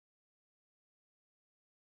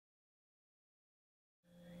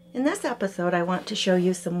In this episode, I want to show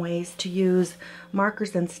you some ways to use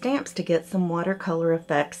markers and stamps to get some watercolor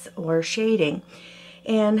effects or shading.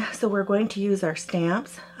 And so we're going to use our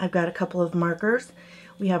stamps. I've got a couple of markers.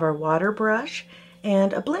 We have our water brush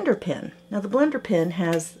and a blender pen. Now the blender pen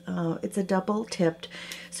has, it's a double tipped,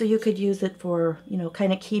 so you could use it for,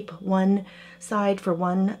 kind of keep one side for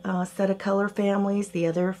one set of color families, the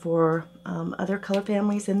other for other color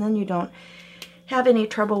families, and then you don't have any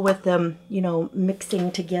trouble with them,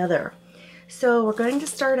 mixing together. So we're going to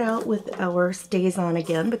start out with our StazOn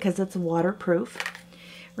again because it's waterproof.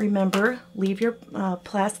 Remember, leave your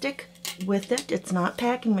plastic with it. It's not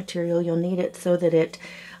packing material. You'll need it so that it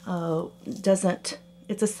doesn't,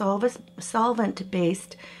 it's a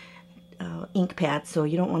solvent-based ink pad, so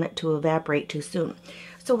you don't want it to evaporate too soon.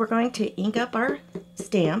 So we're going to ink up our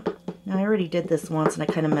stamp. Now I already did this once and I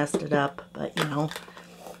kind of messed it up, but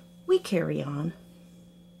we carry on.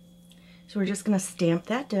 So we're just going to stamp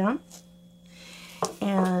that down,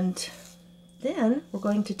 and then we're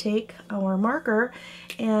going to take our marker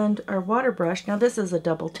and our water brush. Now this is a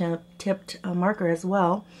double tipped marker as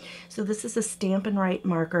well. So this is a Stampin' Write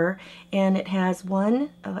marker, and it has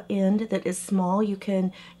one end that is small. You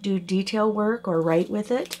can do detail work or write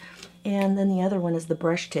with it. And then the other one is the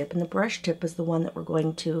brush tip, and the brush tip is the one that we're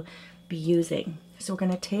going to be using. So we're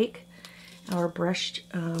going to take our brush,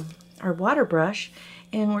 our water brush,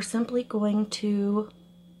 and we're simply going to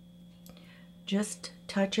just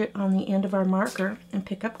touch it on the end of our marker and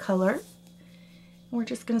pick up color. And we're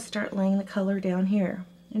just going to start laying the color down here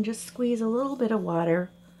and just squeeze a little bit of water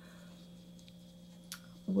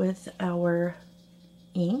with our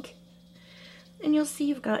ink. And you'll see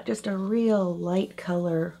you've got just a real light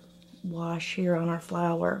color wash here on our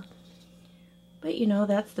flower. But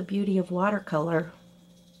that's the beauty of watercolor.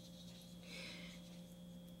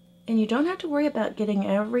 And you don't have to worry about getting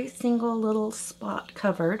every single little spot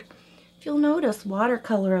covered. If you'll notice,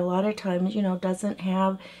 watercolor a lot of times, doesn't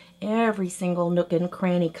have every single nook and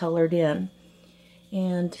cranny colored in.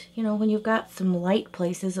 And, when you've got some light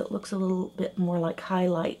places, it looks a little bit more like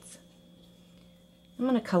highlights. I'm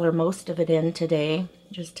going to color most of it in today,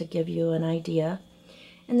 just to give you an idea.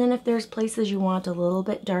 And then if there's places you want a little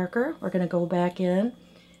bit darker, we're going to go back in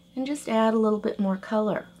and just add a little bit more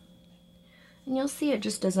color. And you'll see it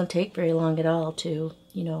just doesn't take very long at all to,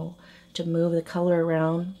 to move the color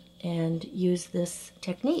around and use this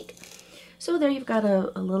technique. So there you've got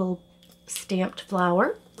a little stamped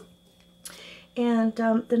flower. And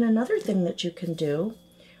then another thing that you can do,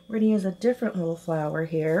 we're going to use a different little flower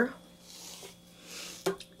here.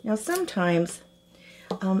 Now sometimes,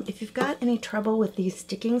 if you've got any trouble with these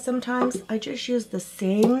sticking sometimes, I just use the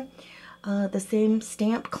same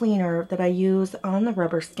stamp cleaner that I use on the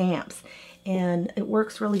rubber stamps, and it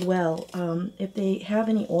works really well. If they have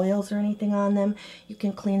any oils or anything on them, you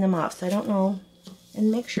can clean them off. So I don't know, and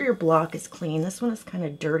make sure your block is clean. This one is kind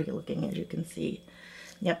of dirty looking, as you can see.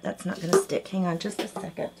 Yep, that's not going to stick. Hang on just a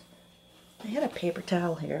second. I had a paper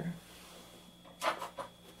towel here.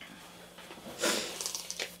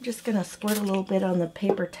 I'm just going to squirt a little bit on the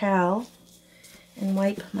paper towel and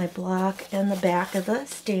wipe my block and the back of the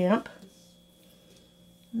stamp.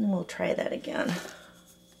 And then we'll try that again.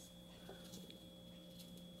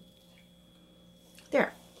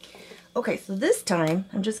 There. Okay, so this time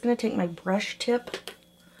I'm just going to take my brush tip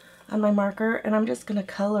on my marker and I'm just going to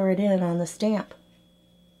color it in on the stamp.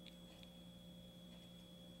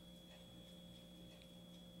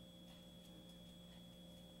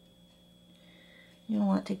 You don't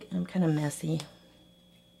want to, I'm kind of messy.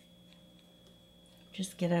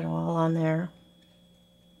 Just get it all on there.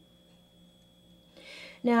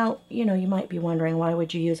 Now, you might be wondering, why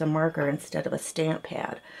would you use a marker instead of a stamp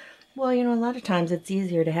pad? Well, a lot of times it's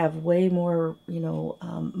easier to have way more,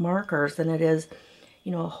 markers than it is,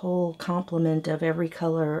 a whole complement of every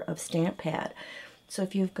color of stamp pad. So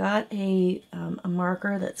if you've got a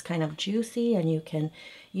marker that's kind of juicy and you can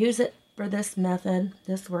use it for this method,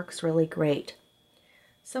 this works really great.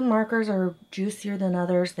 Some markers are juicier than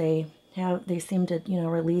others. They seem to,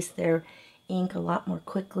 release their ink a lot more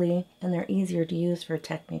quickly, and they're easier to use for a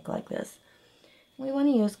technique like this. We want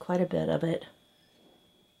to use quite a bit of it.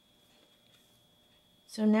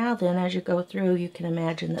 So now then, as you go through, you can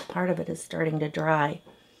imagine that part of it is starting to dry.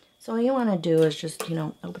 So all you want to do is just,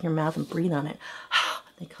 open your mouth and breathe on it.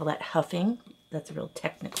 They call that huffing. That's a real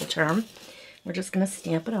technical term. We're just going to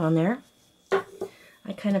stamp it on there.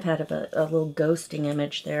 I kind of had a little ghosting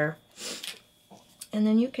image there. And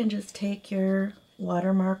then you can just take your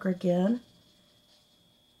water marker again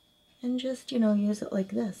and just, use it like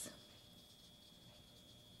this.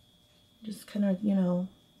 Just kind of,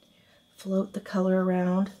 float the color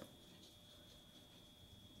around.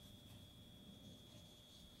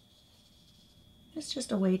 It's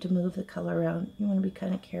just a way to move the color around. You want to be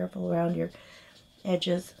kind of careful around your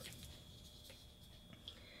edges.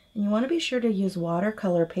 And you want to be sure to use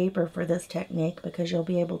watercolor paper for this technique because you'll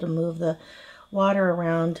be able to move the water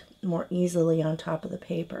around more easily on top of the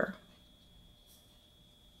paper.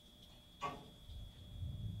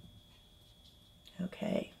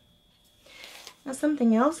 Okay. Now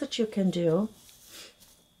something else that you can do,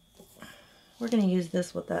 we're going to use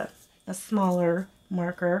this with a smaller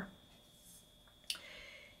marker,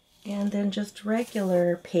 and then just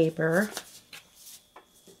regular paper.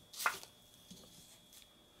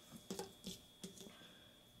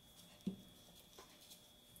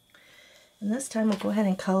 And this time we'll go ahead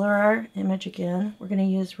and color our image again. We're going to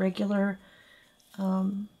use regular,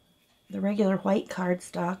 the regular white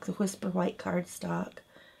cardstock, the Whisper white cardstock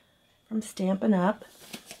from Stampin' Up.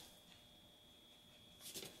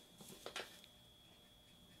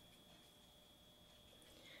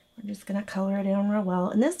 We're just going to color it in real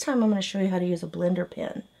well. And this time I'm going to show you how to use a blender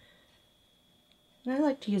pen. And I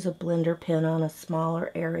like to use a blender pen on a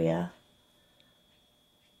smaller area.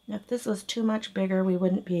 Now, if this was too much bigger, we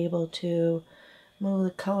wouldn't be able to move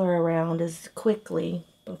the color around as quickly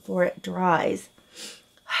before it dries.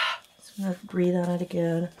 So I'm going to breathe on it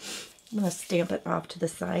again. I'm going to stamp it off to the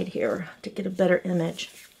side here to get a better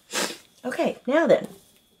image. Okay, now then.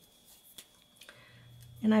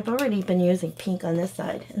 And I've already been using pink on this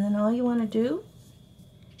side. And then all you want to do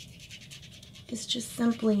is just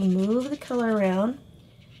simply move the color around.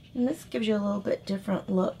 And this gives you a little bit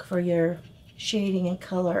different look for your shading and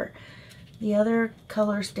color. The other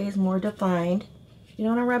color stays more defined. You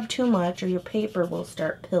don't want to rub too much or your paper will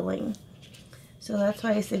start pilling. So that's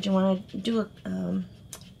why I said you want to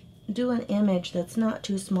do an image that's not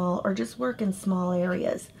too small, or just work in small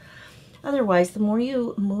areas. Otherwise, the more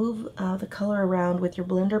you move the color around with your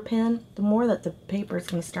blender pen, the more that the paper is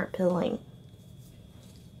going to start pilling.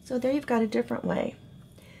 So there you've got a different way.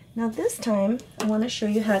 Now this time, I want to show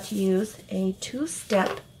you how to use a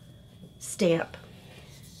two-step stamp.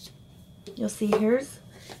 You'll see here's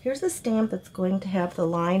a stamp that's going to have the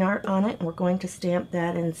line art on it, and we're going to stamp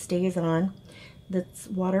that and stays on. That's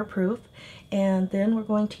waterproof. And then we're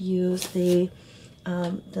going to use the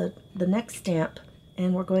next stamp,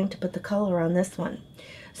 and we're going to put the color on this one.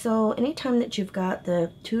 So anytime that you've got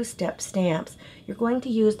the two-step stamps, you're going to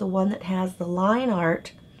use the one that has the line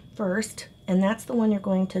art first, and that's the one you're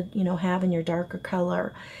going to, have in your darker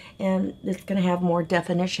color, and it's going to have more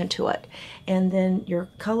definition to it. And then your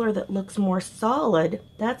color that looks more solid,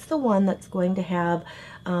 that's the one that's going to have,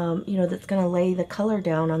 that's going to lay the color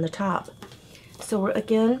down on the top. So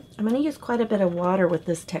again, I'm going to use quite a bit of water with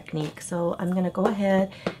this technique. So I'm going to go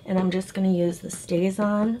ahead and I'm just going to use the Stays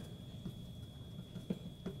On,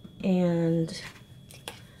 and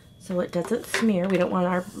so it doesn't smear. We don't want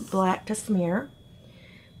our black to smear.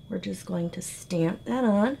 We're just going to stamp that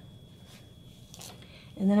on,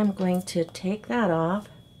 and then I'm going to take that off,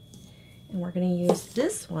 and we're going to use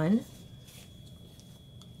this one.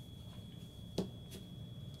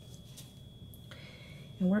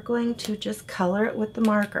 And we're going to just color it with the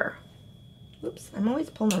marker. Oops, I'm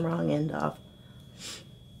always pulling the wrong end off.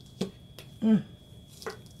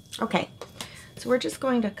 Okay, so we're just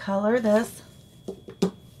going to color this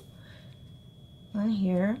on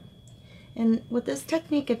here. And with this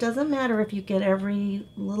technique, it doesn't matter if you get every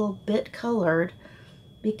little bit colored,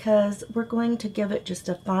 because we're going to give it just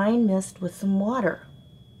a fine mist with some water.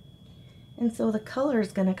 And so the color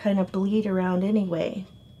is going to kind of bleed around anyway.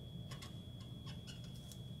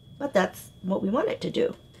 But that's what we want it to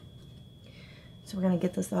do. So we're going to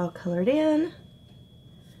get this all colored in.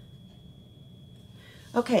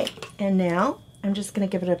 Okay, and now I'm just going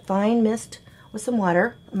to give it a fine mist with some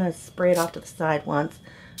water. I'm going to spray it off to the side once.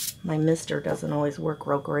 My mister doesn't always work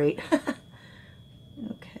real great.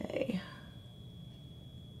 Okay.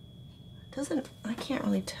 I can't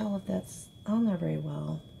really tell if that's on there very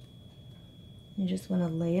well. You just want to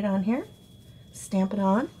lay it on here, stamp it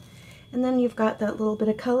on. And then you've got that little bit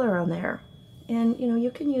of color on there. And you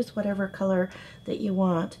can use whatever color that you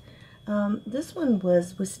want. This one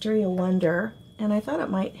was Wisteria Wonder, and I thought it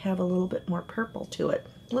might have a little bit more purple to it.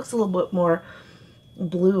 It looks a little bit more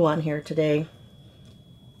blue on here today.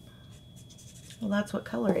 Well, that's what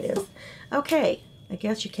color it is. Okay, I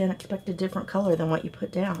guess you can't expect a different color than what you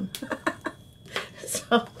put down.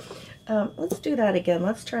 So let's do that again.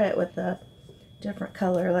 Let's try it with a different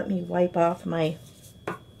color. Let me wipe off my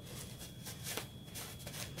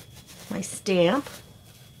stamp.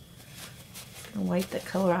 I'll wipe the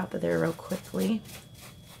color off of there real quickly.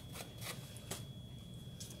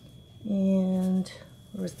 And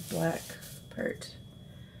where's the black part?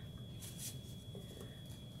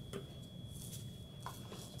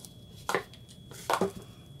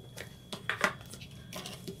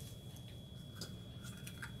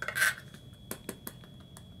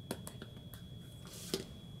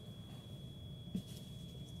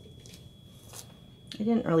 I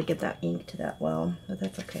didn't really get that inked that well, but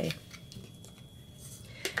that's okay.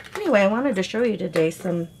 Anyway, I wanted to show you today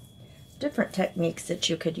some different techniques that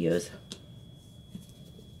you could use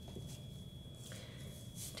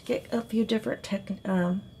to get a few different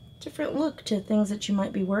different look to things that you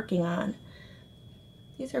might be working on.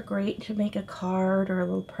 These are great to make a card or a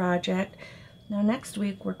little project. Now next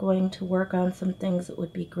week we're going to work on some things that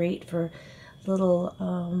would be great for little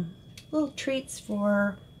little treats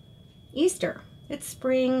for Easter. It's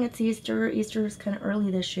spring, it's Easter. Easter is kind of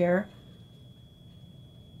early this year.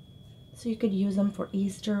 So you could use them for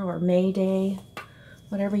Easter or May Day,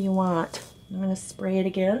 whatever you want. I'm going to spray it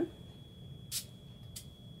again.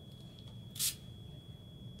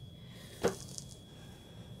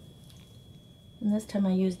 And this time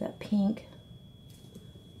I use that pink.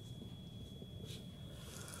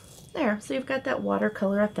 There, so you've got that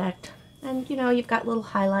watercolor effect. And you know, you've got little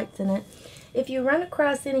highlights in it. If you run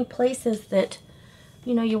across any places that,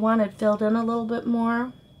 you know, you want it filled in a little bit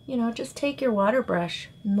more, you know, just take your water brush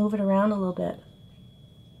and move it around a little bit.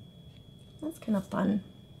 That's kind of fun.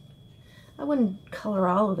 I wouldn't color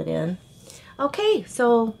all of it in. Okay,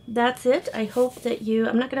 so that's it. I hope that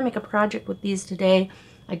I'm not going to make a project with these today.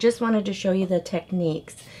 I just wanted to show you the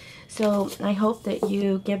techniques. So I hope that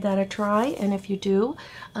you give that a try, and if you do,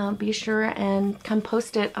 be sure and come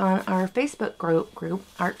post it on our Facebook group,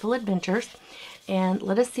 Artful Adventures, and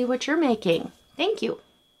let us see what you're making. Thank you.